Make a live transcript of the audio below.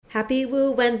Happy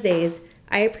Woo Wednesdays.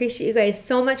 I appreciate you guys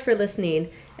so much for listening.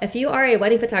 If you are a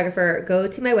wedding photographer, go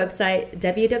to my website,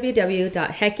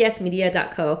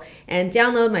 www.heckyesmedia.co, and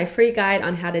download my free guide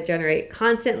on how to generate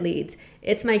constant leads.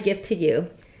 It's my gift to you.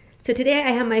 So today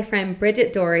I have my friend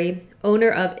Bridget Dory,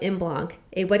 owner of Imblanc,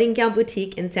 a wedding gown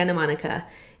boutique in Santa Monica.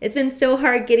 It's been so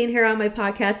hard getting her on my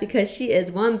podcast because she is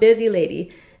one busy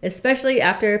lady, especially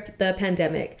after the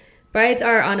pandemic. Brides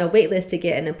are on a wait list to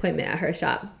get an appointment at her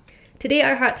shop. Today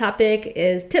our hot topic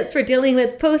is tips for dealing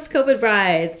with post-COVID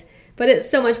brides, but it's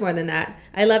so much more than that.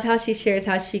 I love how she shares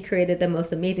how she created the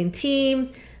most amazing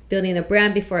team, building a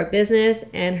brand before a business,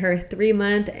 and her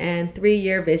 3-month and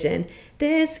 3-year vision.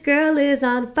 This girl is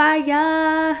on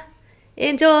fire.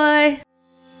 Enjoy.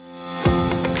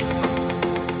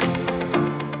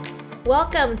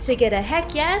 Welcome to Get a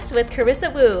Heck Yes with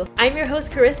Carissa Wu. I'm your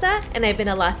host, Carissa, and I've been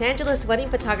a Los Angeles wedding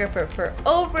photographer for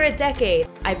over a decade.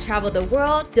 I've traveled the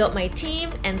world, built my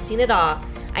team, and seen it all.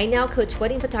 I now coach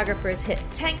wedding photographers hit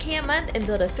 $10K a month and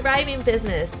build a thriving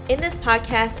business. In this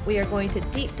podcast, we are going to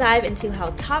deep dive into how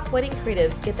top wedding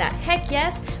creatives get that heck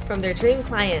yes from their dream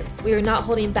clients. We are not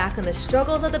holding back on the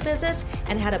struggles of the business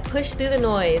and how to push through the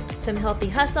noise. Some healthy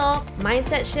hustle,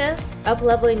 mindset shifts,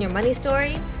 up-leveling your money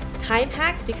story, time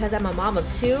hacks because I'm a mom of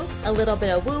 2, a little bit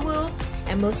of woo-woo,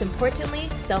 and most importantly,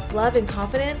 self-love and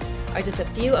confidence are just a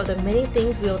few of the many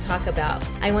things we will talk about.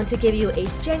 I want to give you a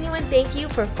genuine thank you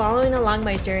for following along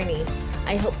my journey.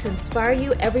 I hope to inspire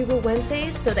you every Woo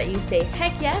Wednesdays so that you say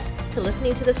heck yes to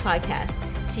listening to this podcast.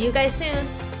 See you guys soon.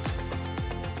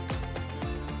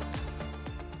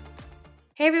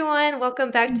 Hey everyone,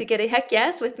 welcome back to Get a Heck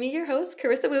Yes with me, your host,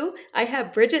 Carissa Wu. I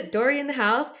have Bridget Dory in the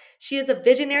house. She is a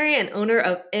visionary and owner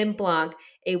of Imblanc,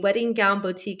 a wedding gown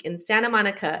boutique in Santa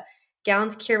Monica.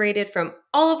 Gowns curated from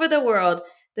all over the world.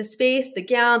 The space, the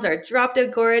gowns are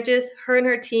drop-dead gorgeous. Her and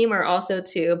her team are also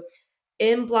too.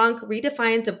 Imblanc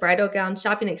redefines the bridal gown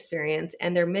shopping experience,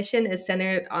 and their mission is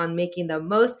centered on making the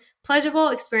most pleasurable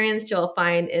experience you'll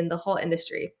find in the whole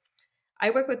industry.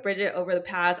 I worked with Bridget over the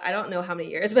past, I don't know how many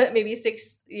years, but maybe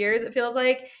 6 years it feels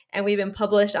like, and we've been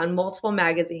published on multiple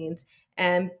magazines.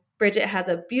 And Bridget has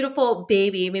a beautiful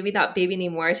baby, maybe not baby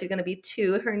anymore. She's going to be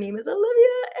 2. Her name is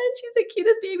Olivia, and she's the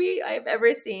cutest baby I've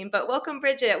ever seen. But welcome,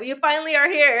 Bridget. You finally are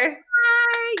here.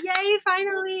 Hi, yay,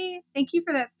 finally. Thank you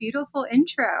for that beautiful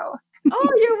intro. Oh,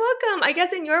 you're welcome. I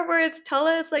guess in your words, tell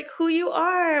us like who you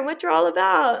are and what you're all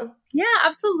about. Yeah,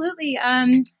 absolutely.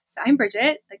 So I'm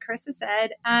Bridget, like Carissa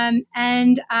said,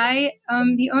 and I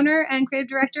am the owner and creative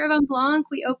director of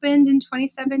Imblanc. We opened in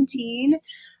 2017.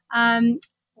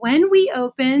 When we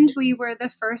opened, we were the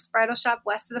first bridal shop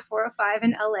west of the 405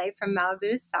 in LA from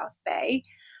Malibu to South Bay,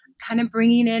 kind of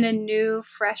bringing in a new,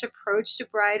 fresh approach to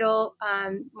bridal,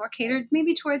 more catered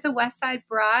maybe towards a West Side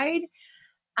bride.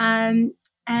 And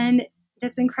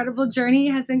this incredible journey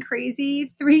has been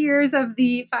crazy. 3 years of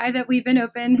the 5 that we've been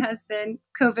open has been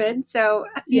COVID. So,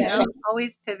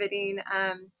 always pivoting.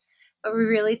 But we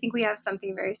really think we have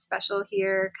something very special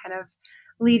here, kind of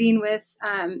leading with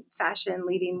fashion,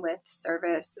 leading with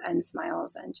service and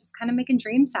smiles, and just kind of making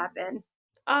dreams happen.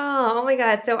 Oh my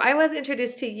God. So I was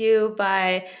introduced to you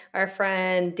by our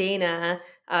friend Dana.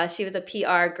 She was a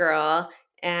PR girl,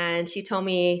 and she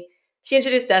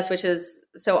introduced us, which is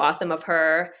so awesome of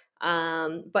her.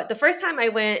 But the first time I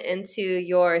went into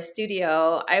your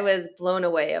studio, I was blown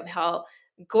away of how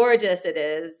gorgeous it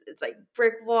is. It's like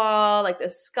brick wall, like the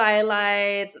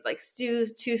skylights, it's like 2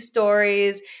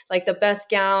 stories, like the best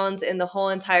gowns in the whole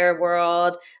entire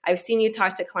world. I've seen you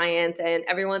talk to clients and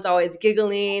everyone's always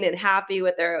giggling and happy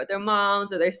with their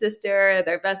moms or their sister, or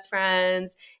their best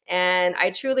friends. And I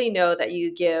truly know that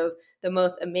you give the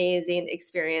most amazing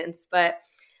experience. But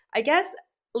I guess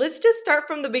let's just start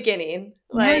from the beginning.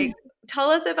 Like, tell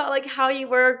us about like how you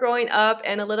were growing up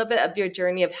and a little bit of your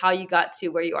journey of how you got to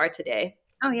where you are today.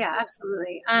 Oh yeah,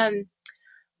 absolutely.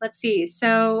 Let's see.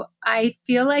 So I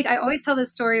feel like I always tell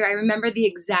this story. I remember the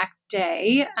exact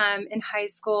day in high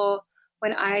school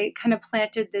when I kind of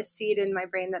planted this seed in my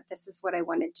brain that this is what I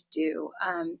wanted to do.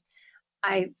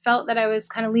 I felt that I was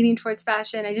kind of leaning towards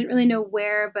fashion. I didn't really know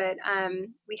where, but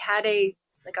we had a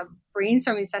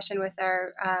brainstorming session with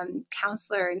our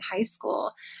counselor in high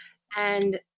school,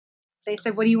 and they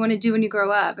said, "What do you want to do when you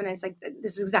grow up?" And I was like,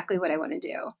 "This is exactly what I want to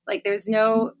do." Like, there's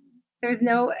no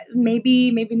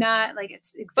maybe not. Like,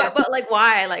 it's exactly. But like,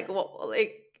 why? Like,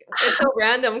 it's so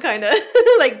random, kind of.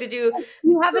 Like, did you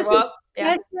have this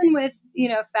obsession with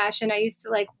fashion? I used to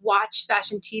like watch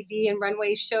fashion TV and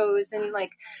runway shows, and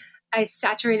like I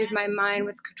saturated my mind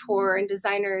with couture and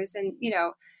designers, and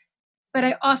but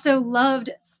I also loved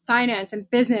finance and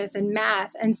business and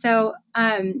math. And so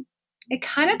it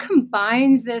kind of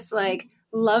combines this like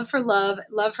love for love,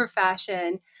 love for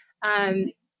fashion.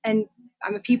 And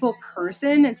I'm a people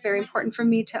person. It's very important for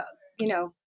me to,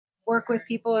 work with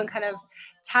people and kind of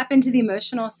tap into the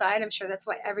emotional side. I'm sure that's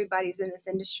why everybody's in this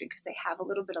industry, because they have a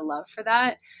little bit of love for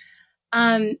that.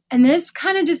 And this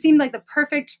kind of just seemed like the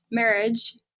perfect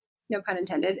marriage, no pun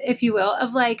intended, if you will,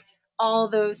 of like all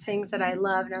those things that I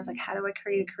love. And I was like, how do I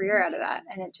create a career out of that?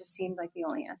 And it just seemed like the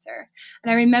only answer.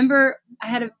 And I remember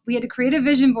we had to create a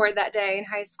vision board that day in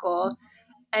high school.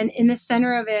 And in the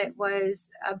center of it was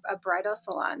a bridal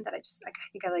salon that I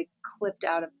think I like clipped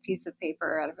out a piece of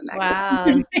paper out of a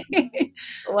magazine.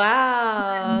 Wow.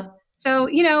 Wow. So,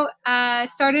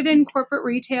 started in corporate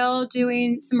retail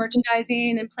doing some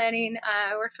merchandising and planning.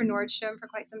 I worked for Nordstrom for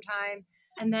quite some time.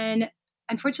 And then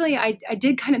unfortunately, I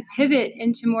did kind of pivot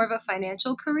into more of a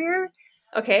financial career.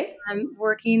 Okay. I'm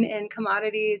working in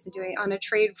commodities and doing on a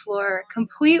trade floor,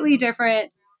 completely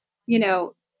different,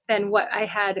 than what I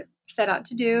had set out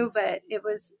to do. But it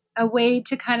was a way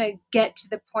to kind of get to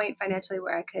the point financially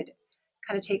where I could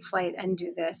kind of take flight and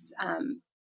do this,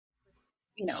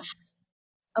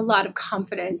 a lot of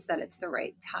confidence that it's the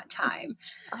right time.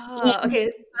 Oh,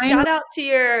 okay.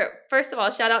 First of all,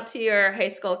 shout out to your high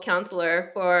school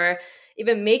counselor for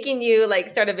even making you like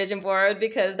start a vision board,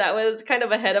 because that was kind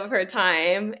of ahead of her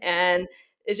time. And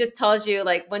it just tells you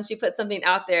like once you put something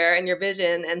out there and your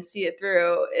vision and see it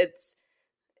through,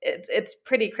 it's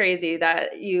pretty crazy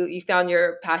that you found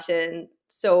your passion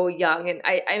so young. And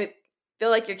I feel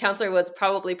like your counselor was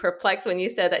probably perplexed when you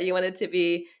said that you wanted to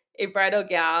be a bridal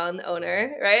gown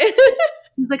owner, right? I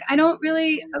was like, I don't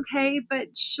really, okay,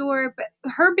 but sure. But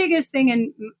her biggest thing,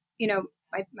 and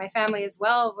my family as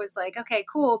well, was like, okay,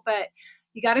 cool, but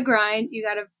you got to grind. You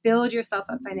got to build yourself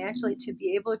up financially to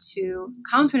be able to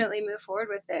confidently move forward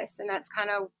with this. And that's kind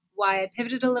of why I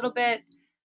pivoted a little bit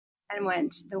and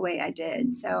went the way I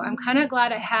did. So I'm kind of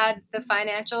glad I had the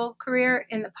financial career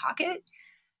in the pocket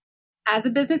as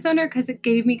a business owner, because it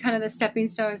gave me kind of the stepping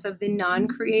stones of the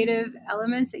non-creative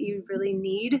elements that you really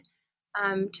need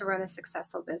to run a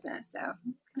successful business. So,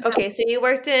 okay, so you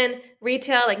worked in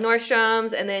retail like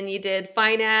Nordstrom's, and then you did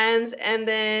finance, and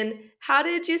then how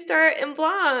did you start En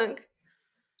Blanc?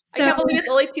 I can't believe it's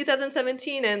only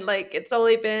 2017 and like it's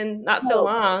only been not so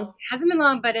long. It hasn't been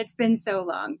long, but it's been so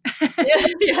long.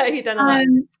 Yeah, you've done a lot.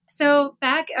 So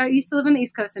back, I used to live on the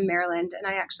East Coast in Maryland, and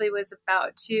I actually was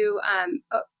about to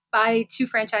buy 2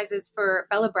 franchises for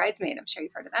Bella Bridesmaid. I'm sure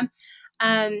you've heard of them.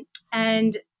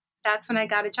 And that's when I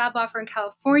got a job offer in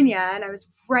California, and I was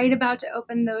right about to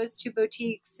open those 2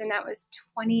 boutiques, and that was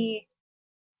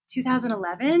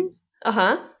 2011.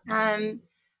 Uh-huh.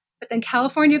 But then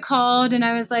California called, and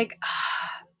I was like,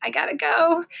 I gotta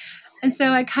go. And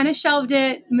so I kind of shelved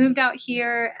it, moved out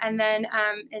here. And then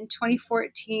in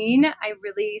 2014, I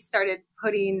really started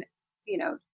putting,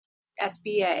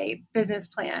 SBA, business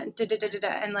plan,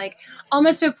 and like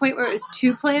almost to a point where it was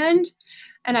too planned.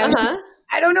 And I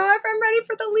don't know if I'm ready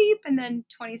for the leap. And then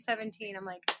 2017, I'm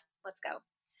like, let's go.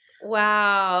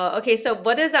 Wow. Okay. So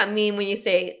what does that mean when you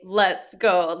say let's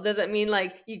go? Does it mean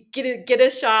like you get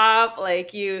a shop,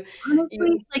 like you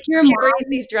like you're curate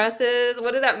these dresses?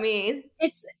 What does that mean?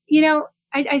 It's,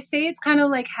 I say it's kind of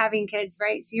like having kids,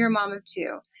 right? So you're a mom of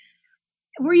 2.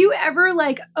 Were you ever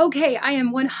like, okay, I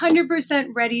am 100%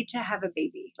 ready to have a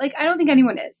baby? Like, I don't think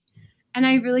anyone is. And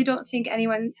I really don't think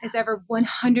anyone is ever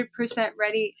 100%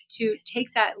 ready to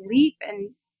take that leap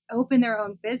and open their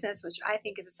own business, which I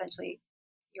think is essentially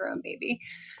your own baby.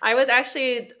 I was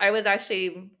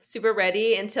actually super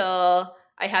ready until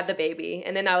I had the baby.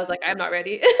 And then I was like, I'm not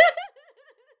ready.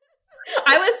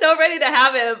 I was so ready to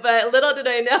have it, but little did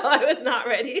I know I was not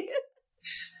ready.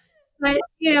 But,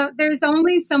 there's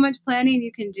only so much planning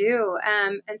you can do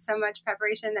and so much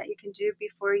preparation that you can do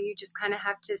before you just kind of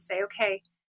have to say, okay,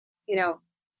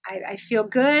 I feel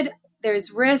good.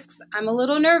 There's risks. I'm a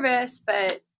little nervous,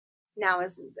 but now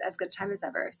is as good a time as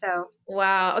ever. So,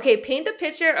 wow. Okay. Paint the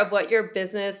picture of what your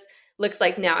business looks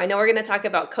like now. I know we're going to talk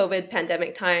about COVID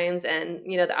pandemic times and,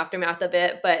 the aftermath of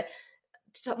it, but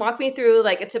walk me through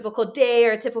like a typical day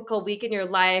or a typical week in your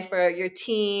life or your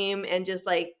team and just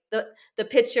like the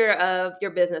picture of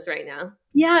your business right now.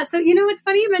 Yeah. So, it's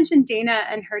funny you mentioned Dana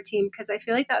and her team, because I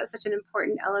feel like that was such an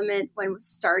important element when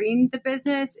starting the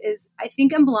business. Is I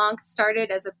think En Blanc started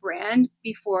as a brand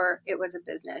before it was a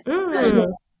business.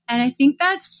 And I think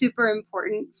that's super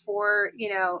important for,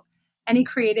 any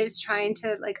creatives trying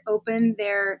to like open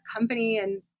their company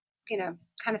and,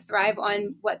 kind of thrive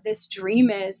on what this dream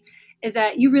is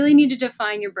that you really need to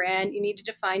define your brand. You need to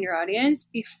define your audience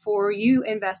before you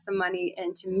invest the money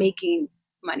into making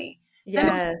money.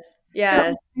 Yes.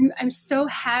 So I'm so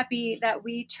happy that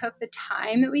we took the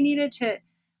time that we needed to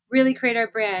really create our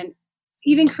brand,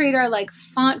 even create our like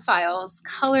font files,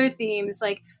 color themes,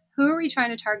 like who are we trying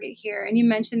to target here? And you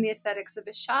mentioned the aesthetics of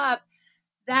a shop.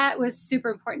 That was super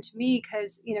important to me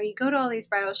because, you know, you go to all these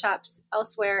bridal shops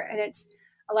elsewhere and it's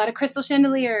a lot of crystal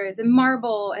chandeliers and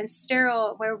marble and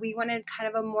sterile, where we wanted kind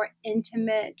of a more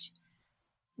intimate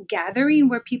gathering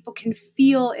where people can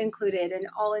feel included and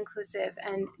all inclusive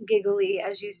and giggly,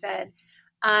 as you said.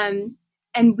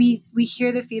 And we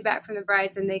hear the feedback from the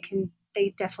brides, and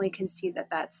they definitely can see that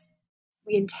that's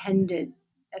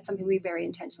something we very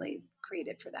intentionally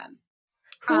created for them.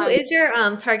 Who is your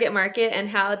target market, and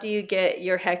how do you get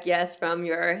your heck yes from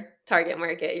your target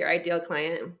market, your ideal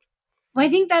client? Well, I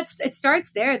think it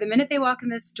starts there. The minute they walk in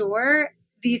this door,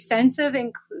 the sense of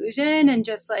inclusion and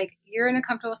just like you're in a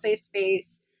comfortable, safe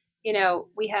space. You know,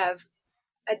 we have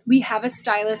a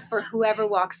stylist for whoever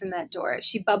walks in that door. Is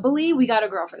she bubbly? We got a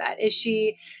girl for that. Is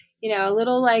she, you know, a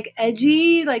little like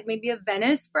edgy, like maybe a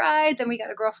Venice bride? Then we got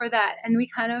a girl for that. And we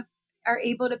kind of are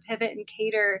able to pivot and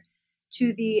cater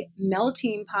to the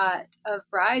melting pot of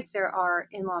brides there are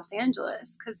in Los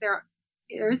Angeles, because there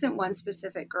isn't one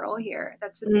specific girl here.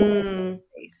 That's the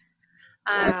space.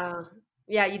 Wow.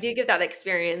 Yeah, you do give that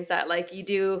experience that like you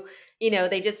do, you know,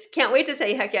 they just can't wait to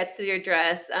say heck yes to your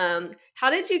dress. How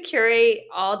did you curate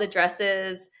all the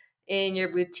dresses in your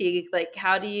boutique? Like,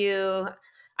 how do you,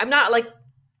 I'm not like,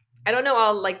 I don't know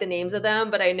all like the names of them,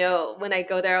 but I know when I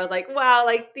go there, I was like, wow,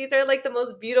 like these are like the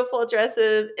most beautiful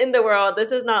dresses in the world.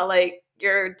 This is not like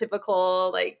your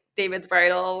typical like David's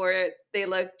Bridal where they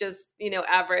look just, you know,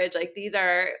 average. Like these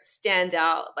are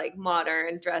standout, like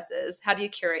modern dresses. How do you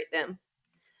curate them?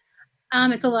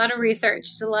 It's a lot of research.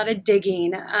 It's a lot of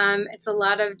digging. It's a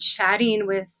lot of chatting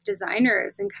with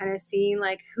designers and kind of seeing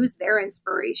like who's their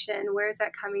inspiration, where is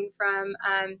that coming from?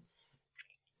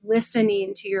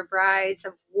 Listening to your brides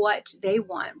of what they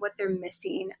want, what they're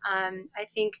missing. I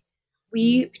think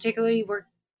we particularly were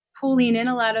pulling in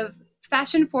a lot of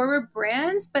fashion forward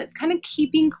brands, but kind of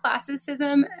keeping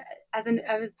classicism as an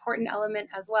important element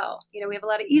as well. You know, we have a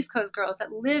lot of East Coast girls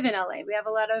that live in LA. We have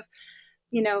a lot of,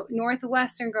 you know,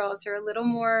 Northwestern girls who are a little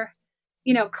more,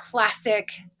 you know, classic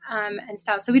and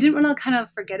stuff. So we didn't want to kind of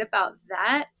forget about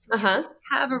that. So we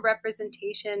have a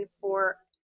representation for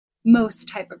most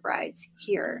type of brides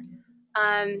here.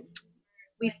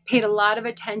 We've paid a lot of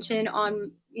attention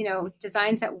on, you know,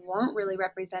 designs that weren't really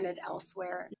represented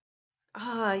elsewhere.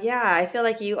 Oh, yeah. I feel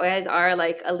like you guys are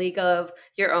like a league of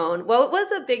your own. What was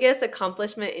the biggest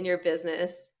accomplishment in your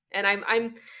business? And I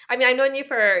mean, I've known you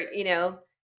for, you know,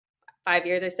 5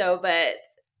 years or so,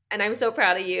 and I'm so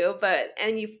proud of you,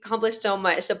 and you've accomplished so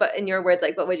much. So, but in your words,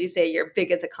 like, what would you say your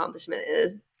biggest accomplishment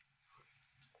is?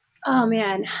 Oh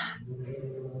man,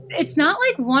 it's not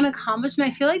like one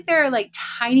accomplishment. I feel like there are like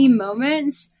tiny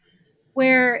moments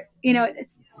where, you know,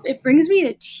 it brings me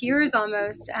to tears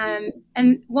almost.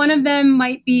 And one of them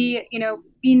might be, you know,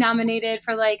 being nominated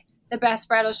for like the best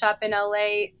bridal shop in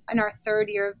LA in our 3rd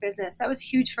year of business. That was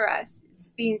huge for us. It's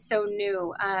being so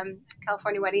new.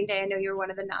 California Wedding Day, I know you were one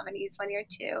of the nominees 1 year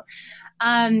too.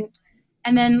 And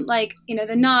then like, you know,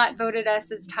 The Knot voted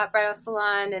us as top bridal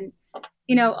salon, and,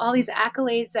 you know, all these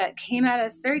accolades that came at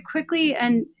us very quickly.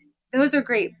 And those are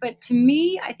great. But to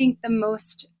me, I think the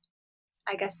most,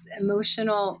 I guess,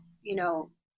 emotional, you know,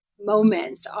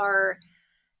 moments are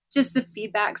just the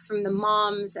feedbacks from the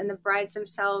moms and the brides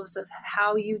themselves of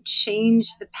how you change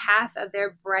the path of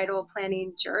their bridal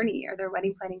planning journey or their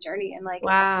wedding planning journey. And like,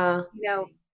 wow, you know,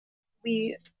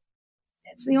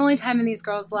 it's the only time in these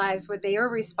girls' lives where they are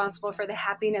responsible for the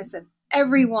happiness of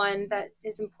everyone that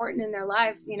is important in their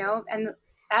lives, you know, and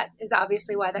that is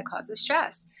obviously why that causes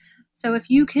stress. So if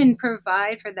you can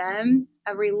provide for them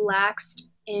a relaxed,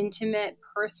 intimate,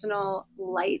 personal,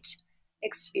 light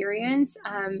experience,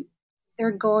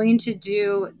 they're going to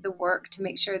do the work to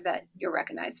make sure that you're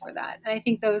recognized for that. And I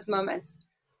think those moments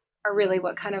are really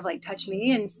what kind of like touch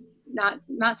me, and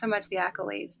not so much the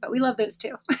accolades, but we love those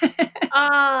too.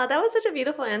 Ah, that was such a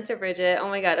beautiful answer, Bridget. Oh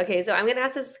my God. Okay, so I'm going to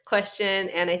ask this question,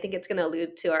 and I think it's going to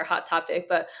allude to our hot topic,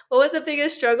 but what was the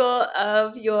biggest struggle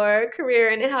of your career,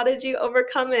 and how did you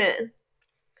overcome it?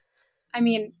 I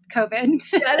mean, COVID.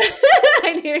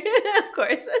 I knew it, of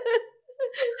course.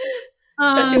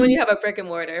 Especially when you have a brick and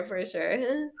mortar, for sure.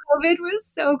 COVID was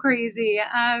so crazy.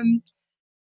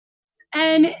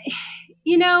 And,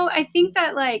 you know, I think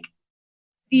that like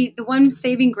the one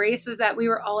saving grace was that we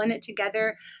were all in it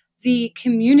together. The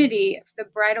community,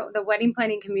 the wedding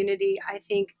planning community, I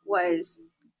think was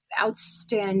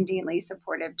outstandingly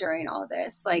supportive during all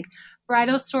this. Like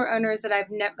bridal store owners that I've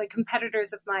never, like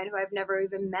competitors of mine who I've never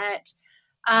even met,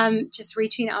 just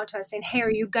reaching out to us saying, hey,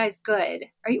 are you guys good?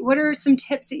 What are some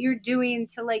tips that you're doing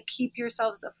to like keep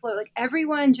yourselves afloat? Like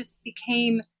everyone just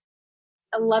became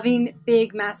a loving,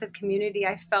 big, massive community.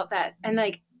 I felt that. And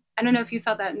like, I don't know if you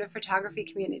felt that in the photography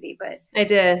community, but I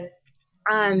did.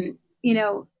 You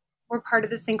know, we're part of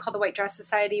this thing called the White Dress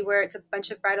Society, where it's a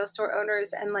bunch of bridal store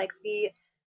owners, and like the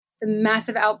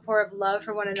massive outpour of love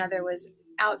for one another was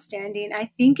outstanding.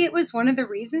 I think it was one of the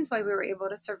reasons why we were able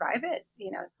to survive it,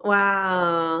 you know.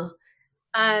 Wow.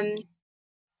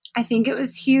 I think it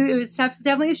was huge. It was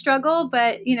definitely a struggle,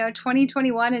 but you know,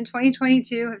 2021 and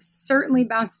 2022 have certainly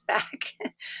bounced back.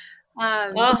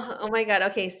 Oh my God.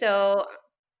 Okay. So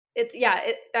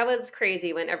that was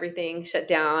crazy when everything shut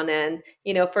down. And,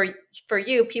 you know, for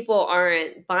you, people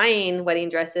aren't buying wedding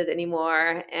dresses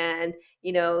anymore. And,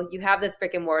 you know, you have this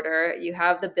brick and mortar, you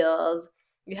have the bills,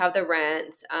 you have the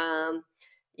rent,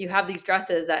 you have these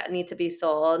dresses that need to be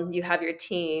sold, you have your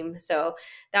team. So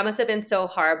that must have been so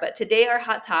hard. But today our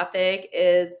hot topic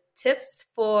is tips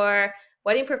for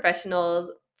wedding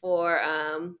professionals for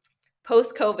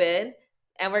post-COVID.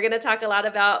 And we're going to talk a lot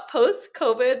about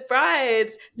post-COVID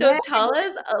brides. So tell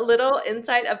us a little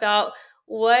insight about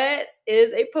what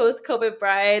is a post-COVID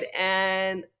bride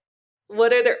and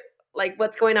what are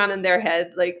what's going on in their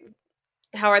heads? Like,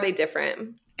 how are they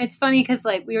different? It's funny because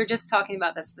like we were just talking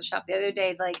about this at the shop the other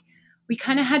day. Like we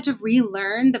kind of had to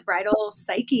relearn the bridal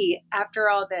psyche after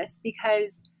all this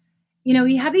because, you know,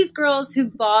 we have these girls who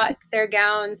bought their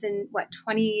gowns in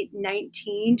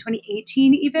 2019,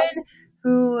 2018 even,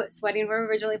 whose wedding were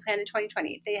originally planned in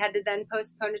 2020. They had to then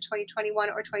postpone to 2021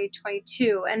 or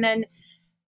 2022. And then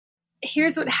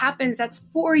here's what happens. That's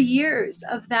 4 years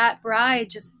of that bride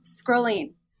just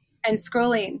scrolling and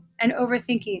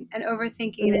overthinking and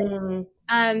overthinking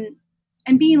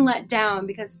and being let down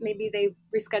because maybe they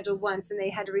rescheduled once and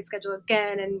they had to reschedule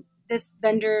again. And this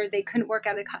vendor, they couldn't work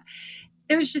out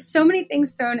there was just so many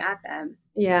things thrown at them.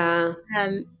 Yeah.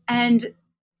 And,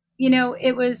 you know,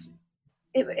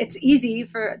 it's easy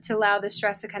to allow the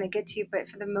stress to kind of get to you, but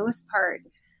for the most part,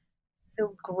 the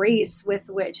grace with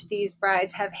which these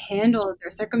brides have handled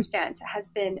their circumstance has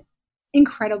been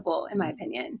incredible, in my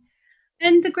opinion.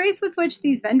 And the grace with which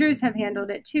these vendors have handled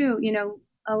it too, you know,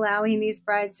 allowing these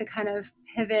brides to kind of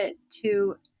pivot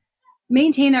to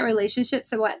maintain that relationship.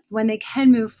 So when they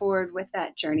can move forward with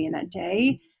that journey in that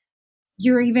day,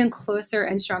 you're even closer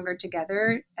and stronger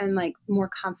together and like more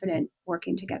confident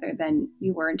working together than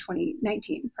you were in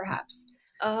 2019, perhaps.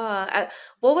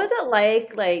 What was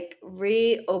it like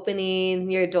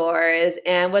reopening your doors?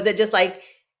 And was it just like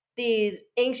these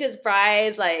anxious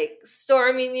brides like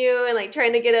storming you and like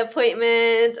trying to get an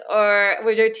appointment, or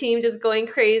was your team just going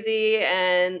crazy?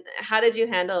 And how did you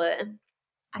handle it?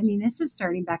 I mean, this is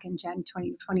starting back in Jan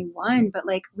 2021, but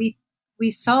like we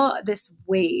saw this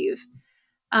wave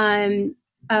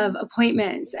of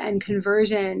appointments and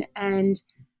conversion, and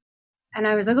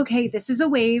I was like, okay, this is a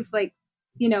wave. Like,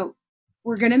 you know,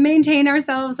 we're going to maintain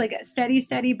ourselves like a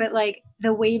steady, but like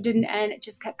the wave didn't end. It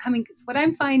just kept coming. So what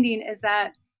I'm finding is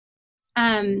that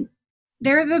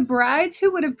there are the brides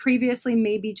who would have previously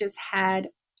maybe just had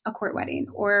a court wedding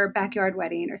or backyard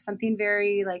wedding or something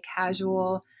very like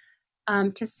casual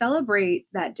to celebrate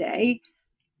that day.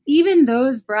 Even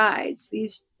those brides,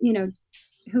 these, you know,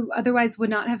 who otherwise would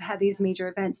not have had these major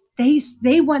events,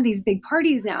 they want these big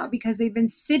parties now because they've been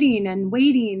sitting and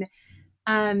waiting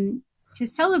to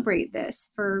celebrate this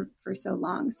for so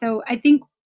long. So I think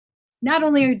not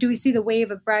only do we see the wave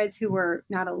of brides who were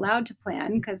not allowed to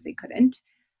plan because they couldn't,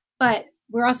 but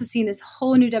we're also seeing this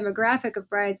whole new demographic of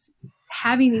brides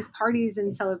having these parties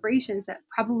and celebrations that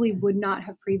probably would not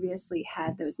have previously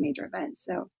had those major events.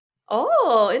 So,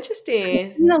 oh,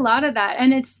 interesting. A lot of that.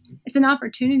 And it's an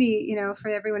opportunity, you know, for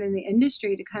everyone in the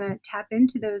industry to kind of tap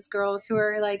into those girls who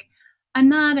are like, I'm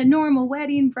not a normal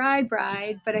wedding bride,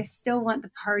 but I still want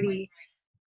the party.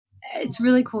 It's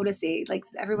really cool to see. Like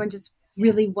everyone just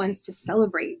really wants to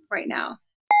celebrate right now.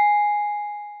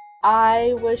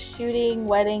 I was shooting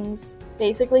weddings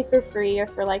basically for free or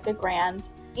for like $1,000.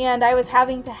 And I was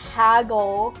having to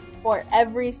haggle for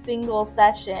every single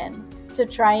session to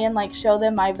try and like show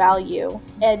them my value.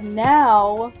 And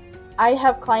now I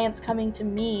have clients coming to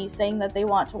me saying that they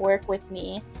want to work with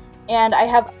me. And I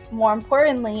have, more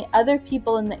importantly, other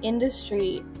people in the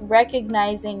industry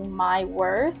recognizing my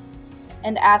worth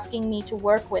and asking me to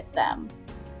work with them,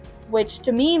 which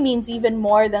to me means even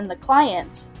more than the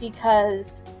clients,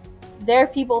 because they're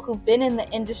people who've been in the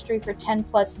industry for 10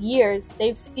 plus years.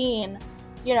 They've seen,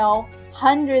 you know,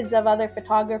 hundreds of other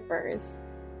photographers,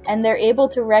 and they're able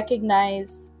to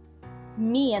recognize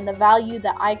me and the value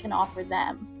that I can offer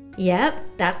them.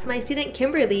 Yep, that's my student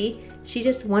Kimberly. She's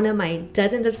just one of my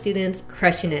dozens of students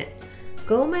crushing it.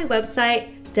 Go on my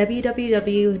website,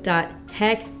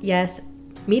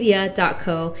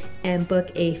 www.heckyesmedia.co, and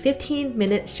book a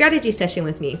 15-minute strategy session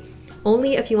with me.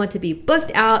 Only if you want to be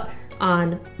booked out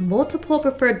on multiple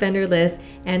preferred vendor lists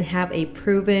and have a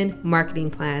proven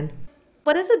marketing plan.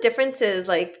 What is the differences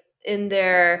like in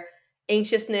their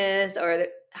anxiousness or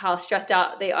how stressed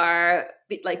out they are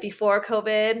like before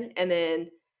COVID and then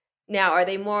now? Are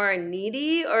they more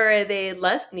needy or are they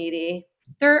less needy?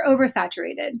 They're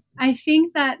oversaturated. I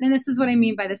think that, and this is what I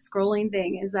mean by the scrolling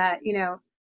thing, is that,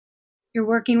 you're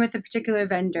working with a particular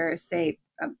vendor, say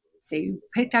you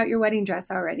picked out your wedding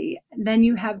dress already, then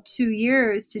you have 2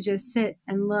 years to just sit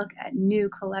and look at new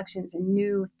collections and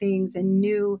new things and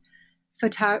new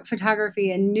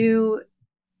photography and new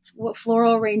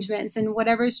floral arrangements and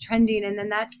whatever's trending. And then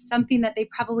that's something that they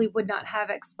probably would not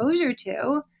have exposure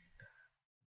to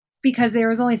because there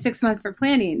was only 6 months for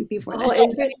planning before that. Oh,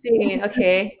 interesting.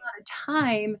 Okay. A lot of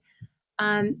time.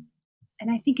 And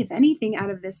I think if anything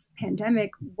out of this pandemic,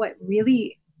 what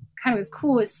really kind of was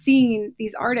cool is seeing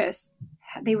these artists.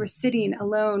 They were sitting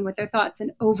alone with their thoughts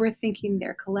and overthinking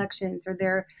their collections or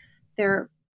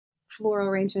their floral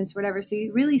arrangements, whatever. So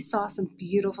you really saw some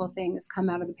beautiful things come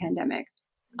out of the pandemic.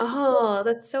 Oh,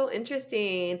 that's so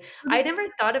interesting. I never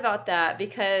thought about that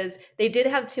because they did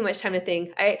have too much time to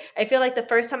think. I feel like the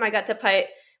first time I got to plan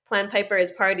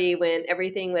Piper's party when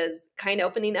everything was kind of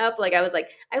opening up, like I was like,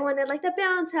 I wanted like the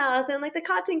bounce house and like the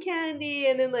cotton candy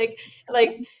and then like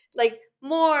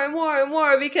more and more and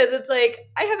more because it's like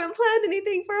I haven't planned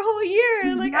anything for a whole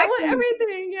year. Like I want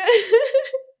everything. Yeah.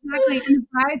 Exactly. And the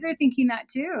brides are thinking that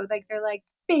too. Like they're like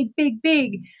big, big,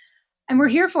 big. And we're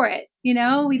here for it. We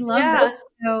love that.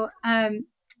 So I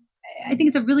think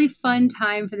it's a really fun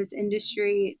time for this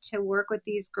industry to work with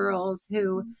these girls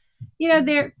who,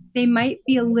 they might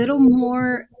be a little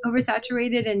more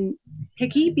oversaturated and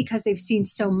picky because they've seen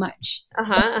so much.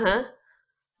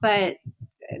 But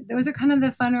those are kind of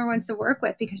the funner ones to work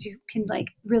with because you can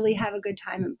like really have a good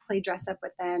time and play dress up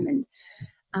with them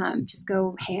and just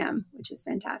go ham, which is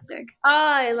fantastic. Oh,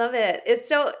 I love it. It's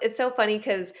so funny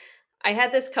because I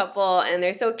had this couple and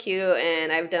they're so cute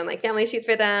and I've done like family shoots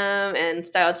for them and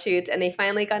styled shoots and they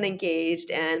finally got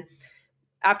engaged. And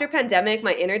after pandemic,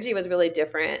 my energy was really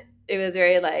different. It was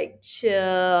very like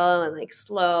chill and like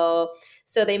slow.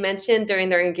 So they mentioned during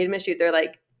their engagement shoot, they're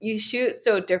like, you shoot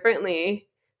so differently.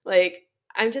 Like,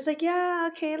 I'm just like, yeah,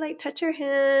 okay, like touch your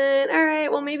hand. All right,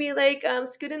 well, maybe like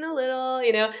scoot in a little,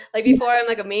 like before I'm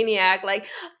like a maniac, like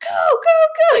go,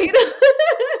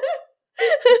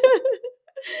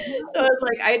 So it's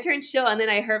like I turned chill and then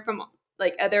I heard from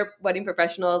like other wedding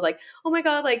professionals like, oh my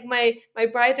God, like my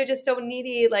brides are just so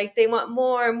needy. Like they want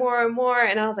more and more and more.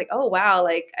 And I was like, oh, wow.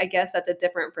 Like, I guess that's a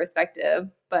different perspective,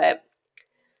 but.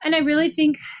 And I really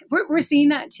think we're seeing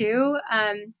that too.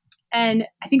 And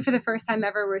I think for the first time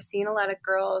ever, we're seeing a lot of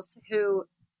girls who,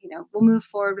 will move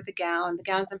forward with the gown. The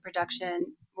gown's in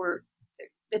production.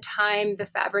 The time, the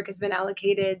fabric has been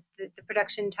allocated. The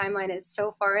production timeline is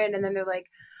so far in. And then they're like,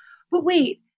 but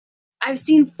wait, I've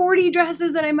seen 40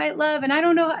 dresses that I might love. And I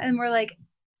don't know. And we're like,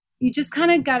 you just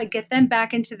kind of got to get them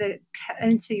back into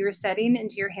your setting,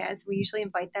 into your hands. We usually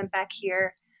invite them back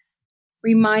here,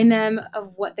 remind them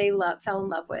of what they fell in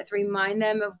love with, remind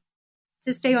them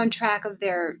to stay on track of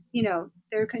their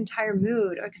entire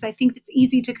mood. Because I think it's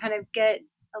easy to kind of get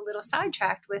a little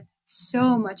sidetracked with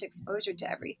so much exposure to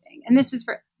everything. And this is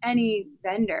for any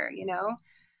vendor,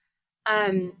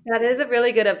 That is a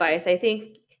really good advice. I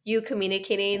think you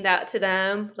communicating that to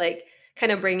them, like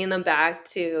kind of bringing them back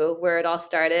to where it all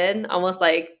started, almost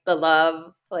like the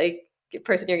love, like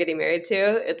person you're getting married to.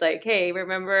 It's like, hey,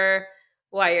 remember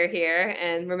why you're here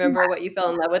and remember what you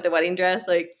fell in love with the wedding dress.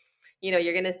 Like,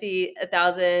 you're going to see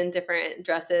 1,000 different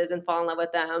dresses and fall in love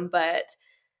with them, but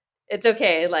it's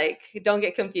okay. Like, don't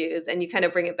get confused. And you kind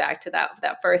of bring it back to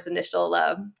that first initial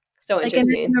love. So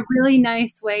interesting. In a really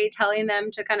nice way, telling them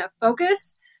to kind of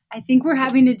focus. I think we're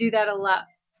having to do that a lot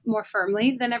more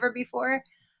firmly than ever before.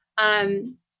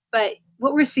 But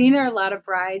what we're seeing are a lot of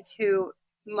brides who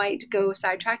might go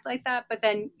sidetracked like that, but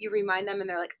then you remind them and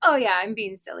they're like, oh yeah, I'm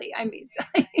being silly.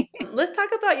 Let's talk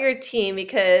about your team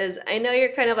because I know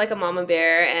you're kind of like a mama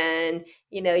bear and,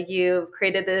 you've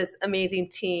created this amazing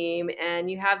team and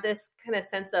you have this kind of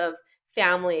sense of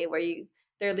family where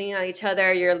they're leaning on each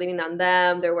other, you're leaning on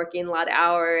them, they're working a lot of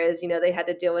hours, they had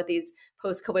to deal with these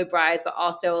post-COVID brides, but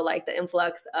also like the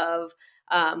influx of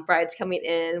brides coming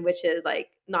in, which is like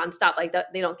nonstop, like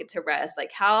they don't get to rest.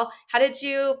 Like how did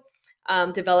you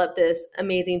develop this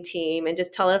amazing team and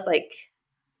just tell us like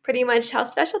pretty much how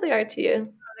special they are to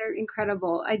you? They're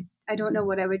incredible. I don't know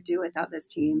what I would do without this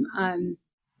team.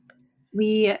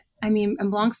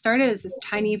 Blanc started as this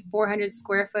tiny 400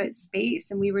 square foot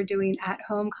space, and we were doing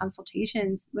at-home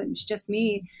consultations, which was just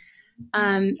me.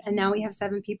 And now we have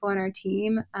 7 people on our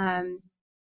team.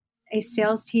 A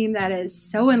sales team that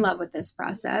is so in love with this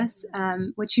process,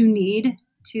 which you need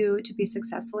to be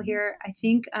successful here. I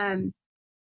think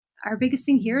our biggest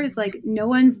thing here is like no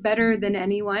one's better than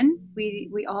anyone.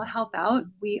 We all help out.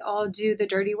 We all do the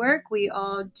dirty work. We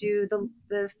all do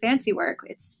the fancy work.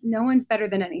 It's no one's better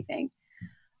than anything.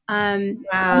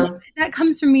 Wow. That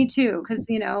comes from me too, because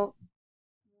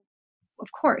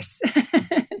of course.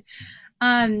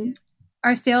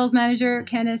 Our sales manager,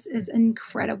 Candice, is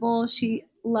incredible. She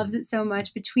loves it so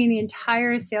much. Between the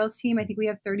entire sales team, I think we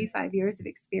have 35 years of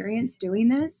experience doing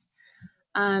this.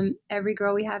 Every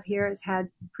girl we have here has had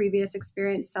previous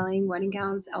experience selling wedding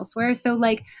gowns elsewhere. So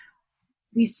like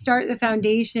we start the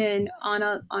foundation on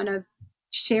a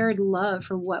shared love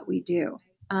for what we do.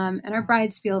 And our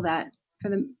brides feel that for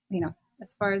them,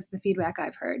 as far as the feedback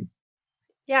I've heard.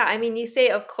 Yeah. I mean, you say,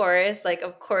 of course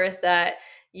that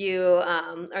you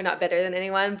are not better than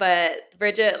anyone, but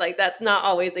Bridget, like that's not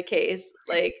always the case.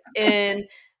 Like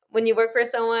when you work for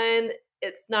someone,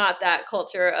 it's not that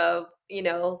culture of,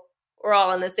 we're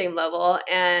all on the same level.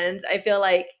 And I feel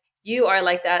like you are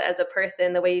like that as a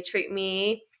person, the way you treat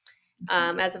me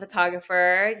as a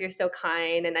photographer. You're so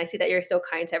kind. And I see that you're so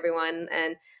kind to everyone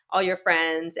and all your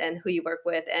friends and who you work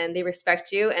with, and they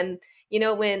respect you. And,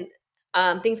 when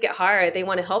things get hard, they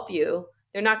want to help you.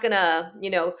 They're not going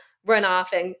to, run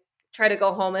off and try to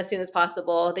go home as soon as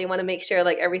possible. They want to make sure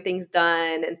like everything's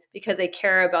done, and because they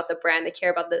care about the brand, they care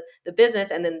about the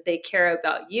business, and then they care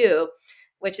about you,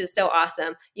 which is so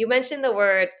awesome. You mentioned the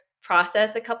word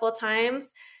process a couple of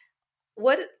times.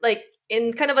 What, like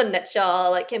in kind of a nutshell,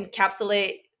 like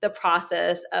encapsulate the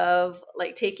process of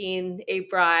like taking a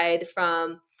bride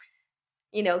from,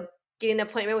 getting an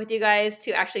appointment with you guys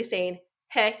to actually saying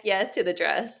heck yes to the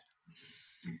dress?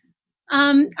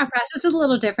 Our process is a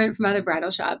little different from other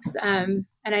bridal shops. And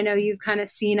I know you've kind of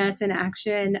seen us in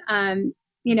action.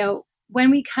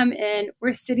 When we come in,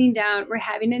 we're sitting down, we're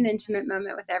having an intimate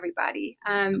moment with everybody.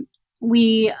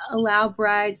 We allow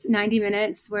brides 90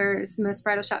 minutes, whereas most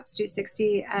bridal shops do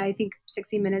 60. I think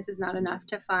 60 minutes is not enough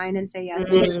to find and say yes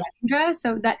to your wedding dress.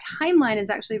 So that timeline is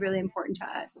actually really important to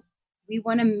us. We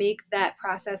want to make that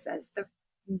process as the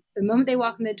moment they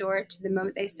walk in the door to the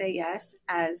moment they say yes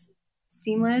as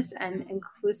seamless and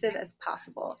inclusive as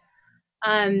possible.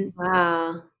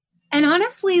 Wow. And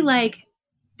honestly, like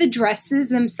the dresses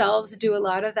themselves do a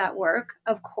lot of that work,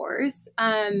 of course.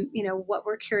 What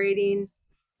we're curating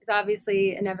is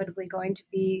obviously inevitably going to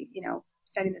be,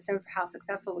 setting the stone for how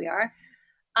successful we are.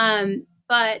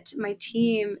 But my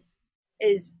team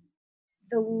is,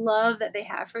 the love that they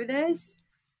have for this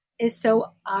is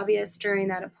so obvious during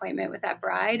that appointment with that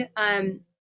bride.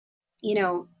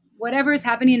 Whatever is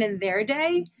happening in their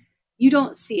day, you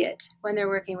don't see it when they're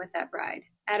working with that bride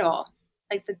at all.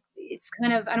 Like it's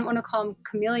kind of, I don't want to call them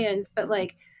chameleons, but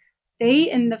like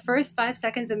they, in the first 5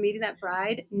 seconds of meeting that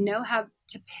bride, know how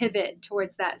to pivot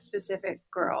towards that specific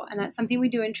girl. And that's something we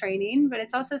do in training, but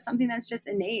it's also something that's just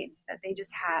innate that they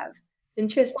just have.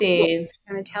 Interesting.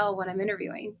 I'm going to tell when I'm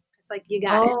interviewing. It's like, you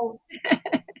got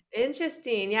it.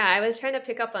 Interesting. Yeah. I was trying to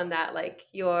pick up on that. Like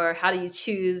how do you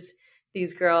choose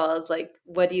these girls? Like,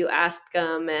 what do you ask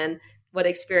them, and what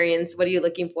experience, what are you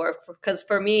looking for? Because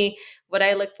for me, what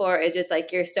I look for is just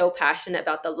like, you're so passionate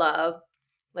about the love.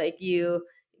 Like you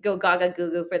go gaga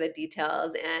goo goo for the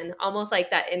details, and almost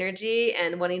like that energy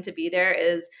and wanting to be there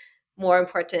is more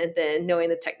important than knowing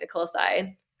the technical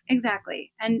side.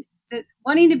 Exactly. And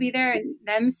wanting to be there and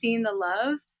them seeing the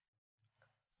love,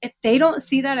 if they don't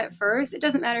see that at first, it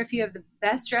doesn't matter if you have the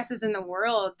best dresses in the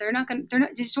world. They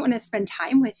just don't want to spend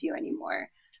time with you anymore.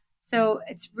 So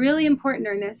it's really important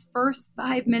during this first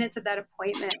 5 minutes of that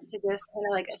appointment to just kind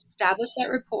of like establish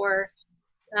that rapport,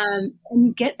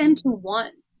 and get them to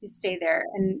want to stay there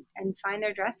and find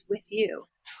their dress with you.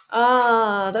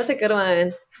 Oh, that's a good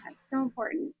one. That's so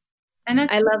important. And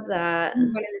I love that.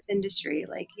 In this industry,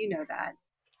 like, that.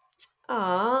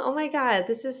 Oh my God,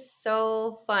 this is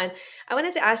so fun. I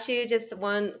wanted to ask you just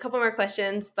couple more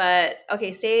questions, but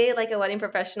okay, say like a wedding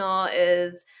professional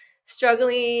is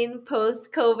struggling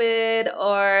post-COVID,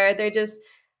 or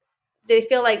they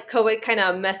feel like COVID kind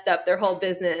of messed up their whole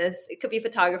business. It could be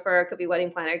photographer, it could be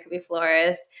wedding planner, it could be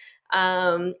florist.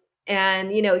 And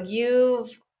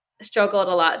you've struggled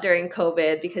a lot during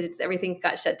COVID because everything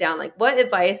got shut down. Like, what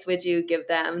advice would you give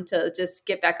them to just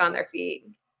get back on their feet?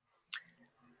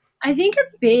 I think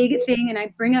a big thing, and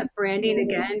I bring up branding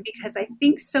again, because I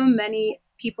think so many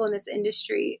people in this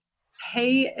industry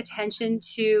pay attention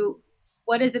to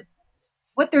what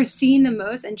they're seeing the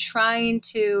most and trying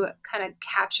to kind of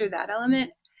capture that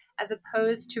element, as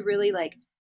opposed to really like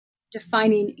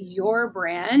defining your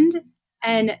brand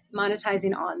and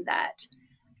monetizing on that.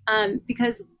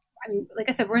 Because I mean, like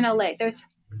I said, we're in LA. There's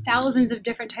thousands of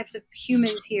different types of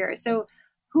humans here. So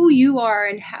who you are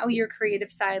and how your creative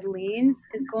side leans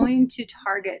is going to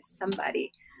target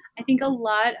somebody. I think a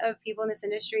lot of people in this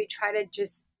industry try to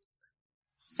just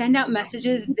send out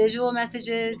messages, visual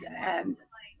messages,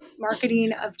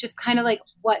 marketing of just kind of like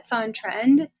what's on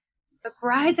trend. But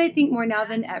brides, I think more now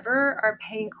than ever, are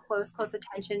paying close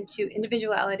attention to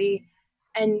individuality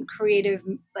and creative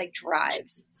like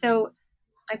drives. So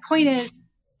my point is,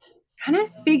 kind of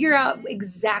figure out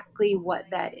exactly what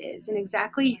that is and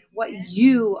exactly what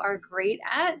you are great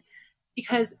at,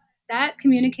 because that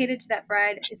communicated to that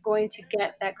bride is going to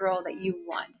get that girl that you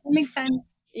want. Does that make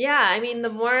sense? Yeah, I mean,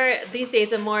 the more these days,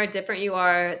 the more different you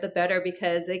are, the better,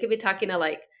 because they could be talking to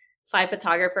like 5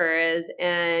 photographers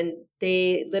and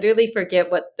they literally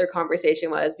forget what their conversation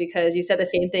was because you said the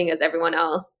same thing as everyone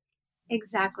else.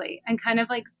 Exactly. And kind of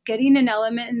like getting an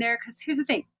element in there, because here's the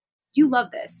thing, you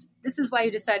love this. This is why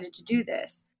you decided to do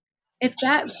this. If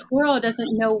that girl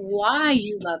doesn't know why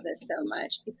you love this so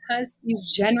much, because you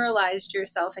generalized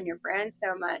yourself and your brand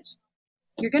so much,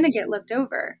 you're going to get looked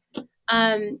over.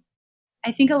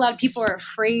 I think a lot of people are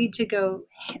afraid to go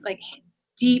like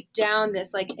deep down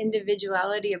this like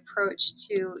individuality approach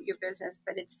to your business,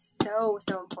 but it's so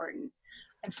important.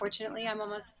 Unfortunately, I'm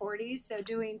almost 40, so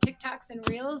doing TikToks and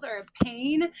Reels are a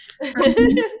pain for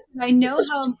me. I know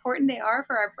how important they are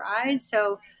for our brides,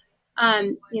 so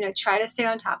try to stay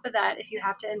on top of that. If you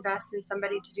have to invest in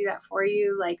somebody to do that for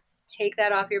you, like take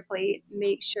that off your plate.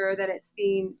 Make sure that it's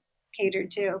being catered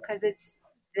to, because it's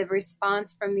the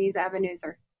response from these avenues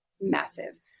are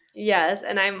massive. Yes,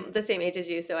 and I'm the same age as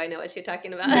you, so I know what you're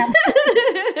talking about. Yeah.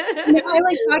 I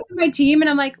like talk to my team and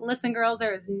I'm like, listen, girls,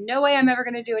 there is no way I'm ever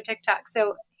going to do a TikTok.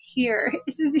 So here,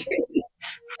 this is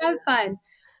have fun.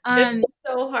 It's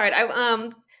so hard.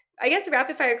 I guess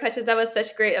rapid fire questions, that was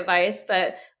such great advice,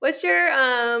 but what's your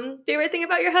favorite thing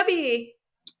about your hubby?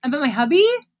 About my hubby?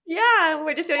 Yeah,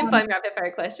 we're just doing fun rapid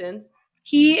fire questions.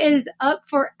 He is up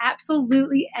for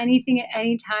absolutely anything at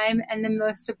any time and the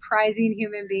most surprising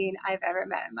human being I've ever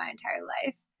met in my entire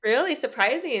life. Really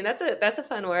surprising. That's a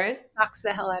fun word. Knocks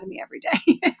the hell out of me every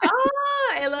day.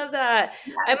 I love that.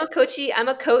 Yeah. I'm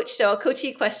a coach, so a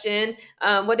coachy question.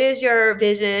 What is your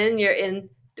vision? You're in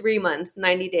 3 months,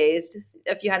 90 days,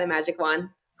 if you had a magic wand.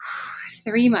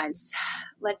 3 months.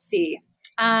 Let's see.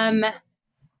 Okay,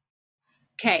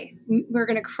 we're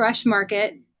going to crush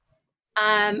market.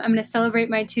 I'm going to celebrate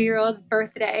my 2-year-old's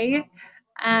birthday.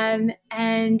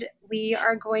 And we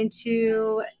are going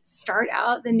to start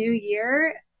out the new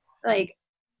year like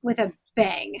with a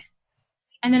bang.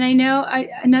 And then I know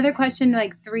another question,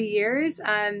 like 3 years,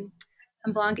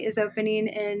 Blanc is opening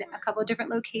in a couple of different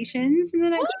locations in the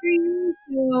next 3 years.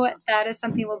 So that is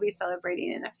something we'll be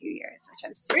celebrating in a few years, which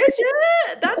I'm super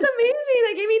excited. That's amazing.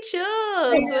 That gave me chills.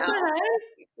 What the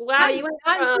heck? Wow, you went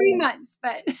not 3 months,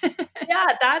 but yeah,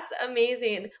 that's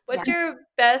amazing. What's your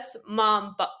best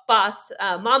mom boss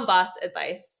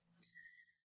advice?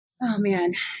 Oh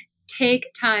man,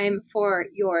 take time for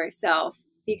yourself,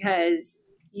 because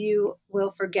you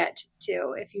will forget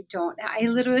to if you don't. I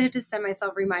literally have to send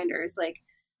myself reminders like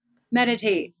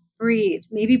meditate, breathe,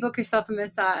 maybe book yourself a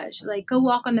massage, like go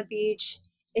walk on the beach.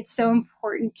 It's so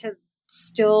important to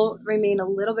still remain a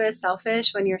little bit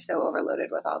selfish when you're so overloaded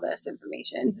with all this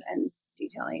information and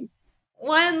detailing.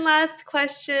 One last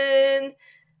question.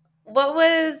 What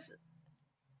were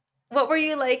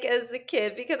you like as a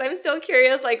kid? Because I'm still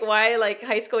curious, like why like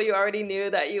high school you already knew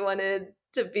that you wanted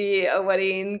to be a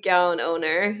wedding gown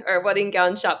owner or wedding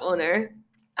gown shop owner?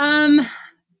 A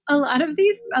lot of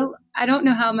these, I don't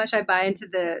know how much I buy into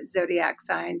the zodiac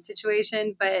sign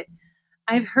situation, but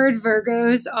I've heard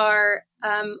Virgos are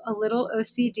a little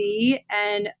OCD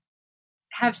and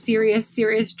have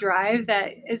serious drive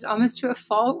that is almost to a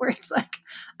fault, where it's like,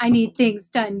 I need things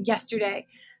done yesterday.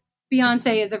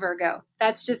 Beyonce is a Virgo.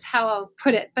 That's just how I'll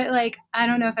put it. But like, I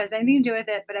don't know if it has anything to do with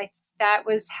it, but that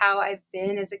was how I've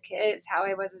been as a kid. It's how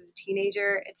I was as a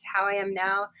teenager. It's how I am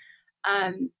now.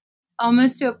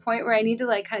 Almost to a point where I need to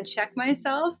like kind of check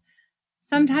myself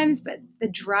sometimes, but the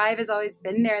drive has always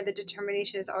been there. The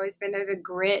determination has always been there. The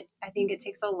grit, I think it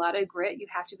takes a lot of grit. You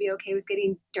have to be okay with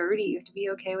getting dirty. You have to be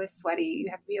okay with sweaty.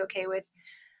 You have to be okay with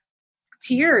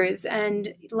tears and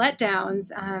letdowns.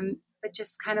 But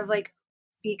just kind of like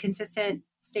be consistent,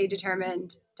 stay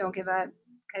determined, don't give up,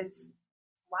 because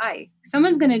why?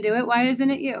 Someone's going to do it. Why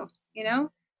isn't it you? You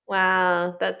know?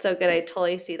 Wow, that's so good. I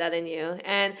totally see that in you.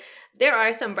 And there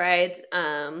are some brides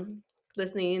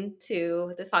listening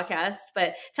to this podcast,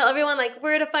 but tell everyone like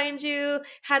where to find you,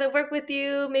 how to work with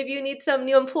you. Maybe you need some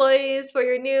new employees for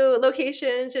your new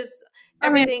locations. Just Oh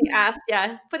man, everything asked.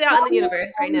 Yeah, put it out in the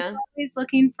universe right now. always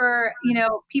looking for,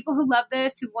 people who love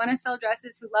this, who want to sell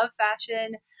dresses, who love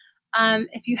fashion.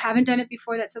 If you haven't done it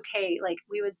before, that's okay. Like,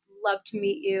 we would love to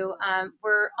meet you.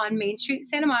 We're on Main Street in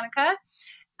Santa Monica.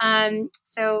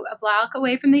 So a block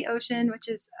away from the ocean, which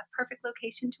is a perfect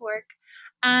location to work.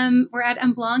 We're at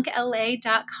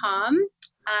emblancla.com.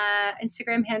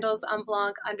 Instagram handles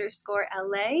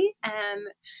emblanc_LA.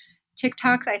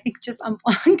 TikToks, I think just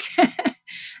emblanc.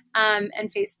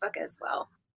 And Facebook as well.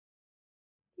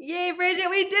 Yay, Bridget,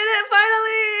 we did it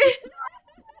finally.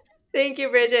 Thank you,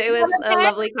 Bridget. It was a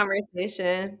lovely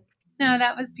conversation. No,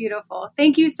 that was beautiful.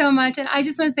 Thank you so much. And I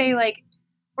just want to say, like,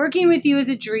 working with you is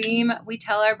a dream. We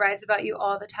tell our brides about you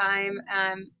all the time.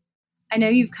 I know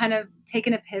you've kind of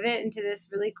taken a pivot into this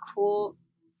really cool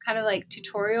kind of like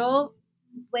tutorial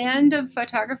land of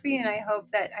photography. And I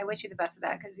wish you the best of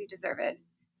that, because you deserve it.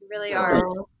 You really are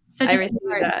such a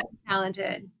smart and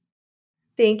talented.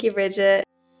 Thank you, Bridget.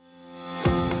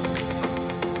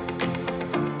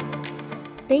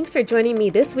 Thanks for joining me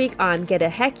this week on Get a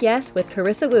Heck Yes with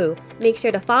Carissa Wu. Make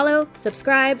sure to follow,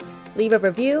 subscribe, leave a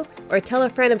review, or tell a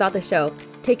friend about the show.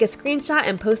 Take a screenshot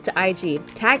and post to IG.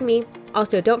 Tag me.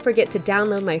 Also, don't forget to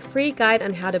download my free guide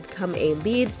on how to become a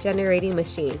lead generating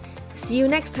machine. See you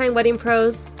next time, wedding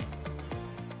pros.